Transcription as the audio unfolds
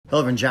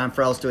Hello, everyone. John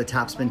Frells to a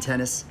Topspin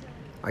Tennis.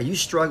 Are you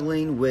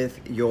struggling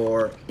with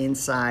your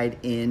inside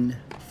in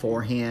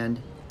forehand?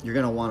 You're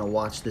going to want to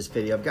watch this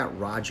video. I've got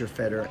Roger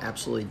Federer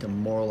absolutely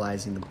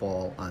demoralizing the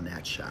ball on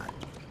that shot.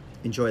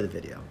 Enjoy the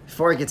video.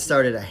 Before I get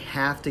started, I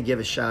have to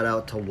give a shout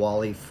out to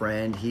Wally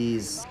Friend.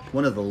 He's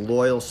one of the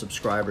loyal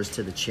subscribers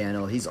to the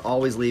channel. He's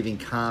always leaving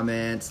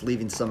comments,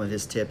 leaving some of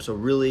his tips, so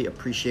really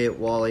appreciate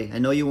Wally. I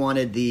know you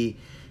wanted the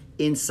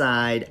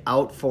inside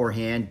out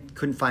forehand.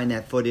 Couldn't find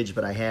that footage,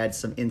 but I had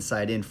some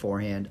inside in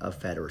forehand of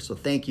Federer. So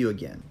thank you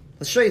again.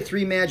 Let's show you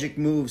three magic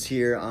moves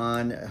here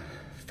on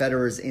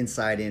Federer's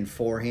inside in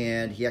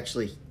forehand.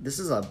 This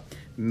is a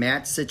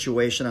match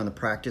situation on the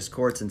practice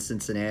courts in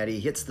Cincinnati. He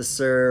hits the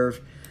serve.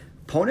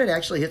 Opponent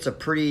actually hits a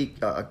pretty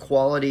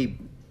quality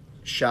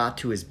shot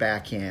to his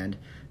backhand.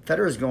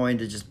 Federer is going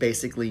to just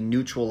basically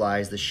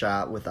neutralize the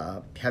shot with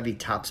a heavy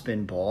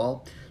topspin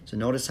ball. So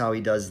notice how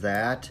he does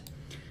that.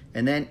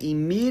 And then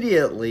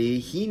immediately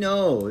he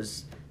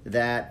knows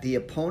that the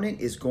opponent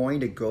is going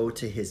to go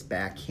to his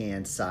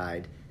backhand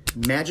side.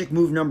 Magic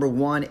move number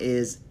one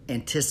is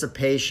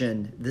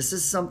anticipation. This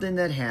is something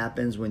that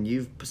happens when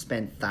you've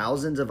spent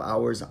thousands of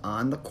hours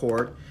on the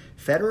court.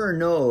 Federer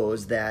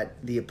knows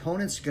that the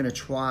opponent's going to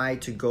try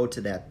to go to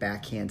that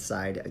backhand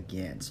side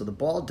again. So the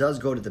ball does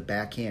go to the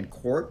backhand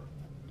court.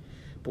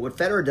 But what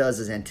Federer does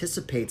is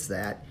anticipates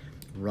that,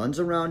 runs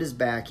around his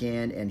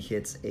backhand, and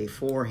hits a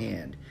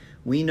forehand.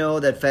 We know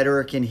that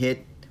Federer can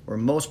hit, or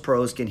most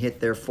pros can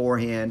hit their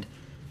forehand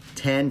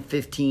 10,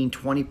 15,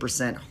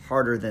 20%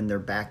 harder than their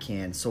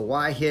backhand. So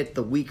why hit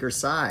the weaker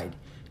side?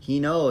 He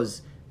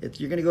knows if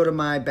you're going to go to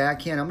my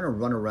backhand, I'm going to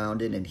run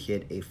around it and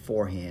hit a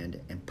forehand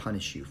and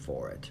punish you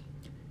for it.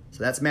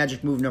 So that's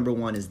magic move number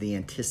one, is the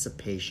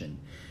anticipation.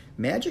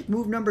 Magic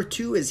move number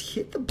two is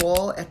hit the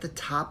ball at the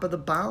top of the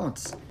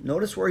bounce.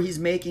 Notice where he's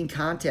making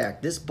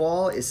contact. This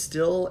ball is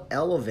still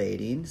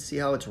elevating. See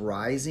how it's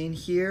rising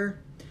here?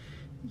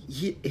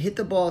 Hit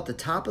the ball at the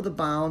top of the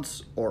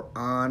bounce or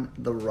on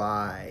the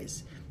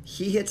rise.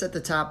 He hits at the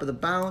top of the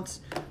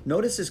bounce.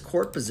 Notice his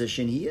court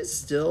position. He is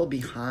still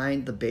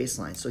behind the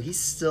baseline, so he's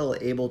still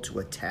able to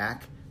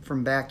attack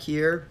from back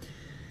here.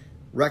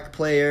 Rec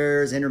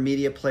players,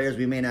 intermediate players,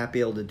 we may not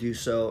be able to do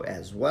so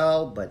as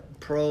well, but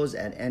pros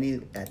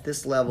at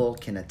this level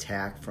can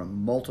attack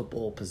from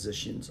multiple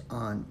positions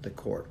on the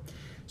court.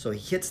 So he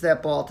hits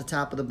that ball at the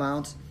top of the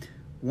bounce.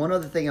 One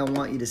other thing I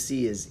want you to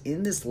see is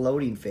in this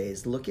loading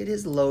phase, look at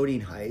his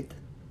loading height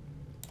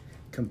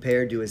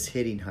compared to his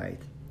hitting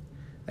height.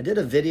 I did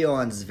a video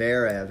on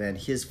Zverev and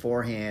his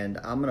forehand.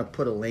 I'm going to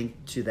put a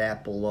link to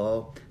that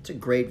below. It's a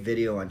great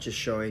video on just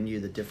showing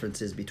you the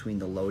differences between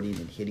the loading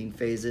and hitting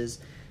phases.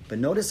 But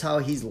notice how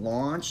he's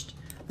launched.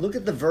 Look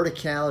at the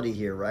verticality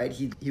here, right?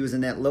 He was in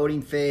that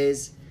loading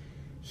phase.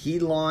 He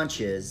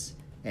launches,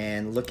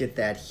 and look at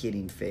that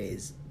hitting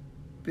phase.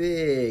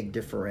 Big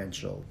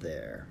differential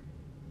there.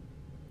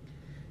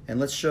 And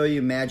let's show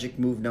you magic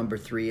move number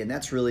three, and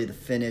that's really the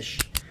finish.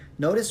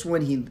 Notice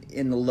when he,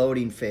 in the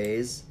loading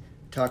phase,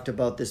 talked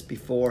about this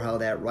before, how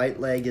that right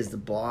leg is the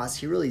boss.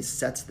 He really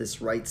sets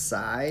this right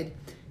side,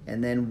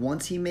 and then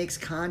once he makes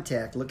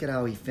contact, look at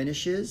how he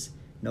finishes.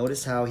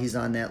 Notice how he's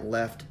on that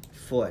left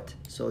foot.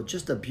 So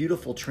just a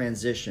beautiful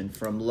transition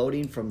from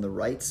loading from the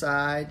right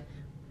side,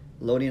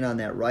 loading on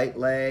that right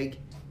leg.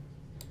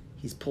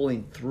 He's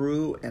pulling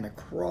through and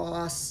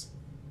across,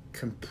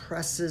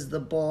 compresses the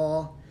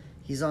ball.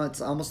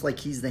 It's almost like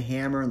he's the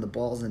hammer and the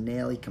ball's the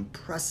nail. He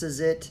compresses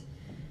it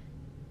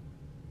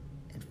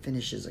and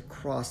finishes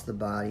across the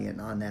body and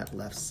on that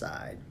left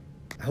side.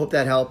 I hope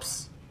that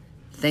helps.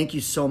 Thank you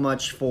so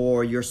much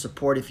for your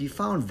support. If you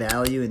found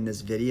value in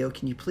this video,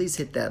 can you please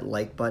hit that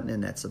like button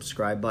and that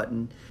subscribe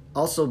button?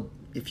 Also,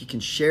 if you can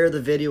share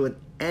the video with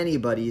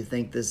anybody you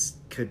think this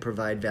could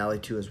provide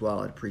value to as well,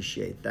 I'd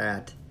appreciate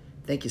that.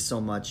 Thank you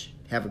so much.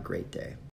 Have a great day.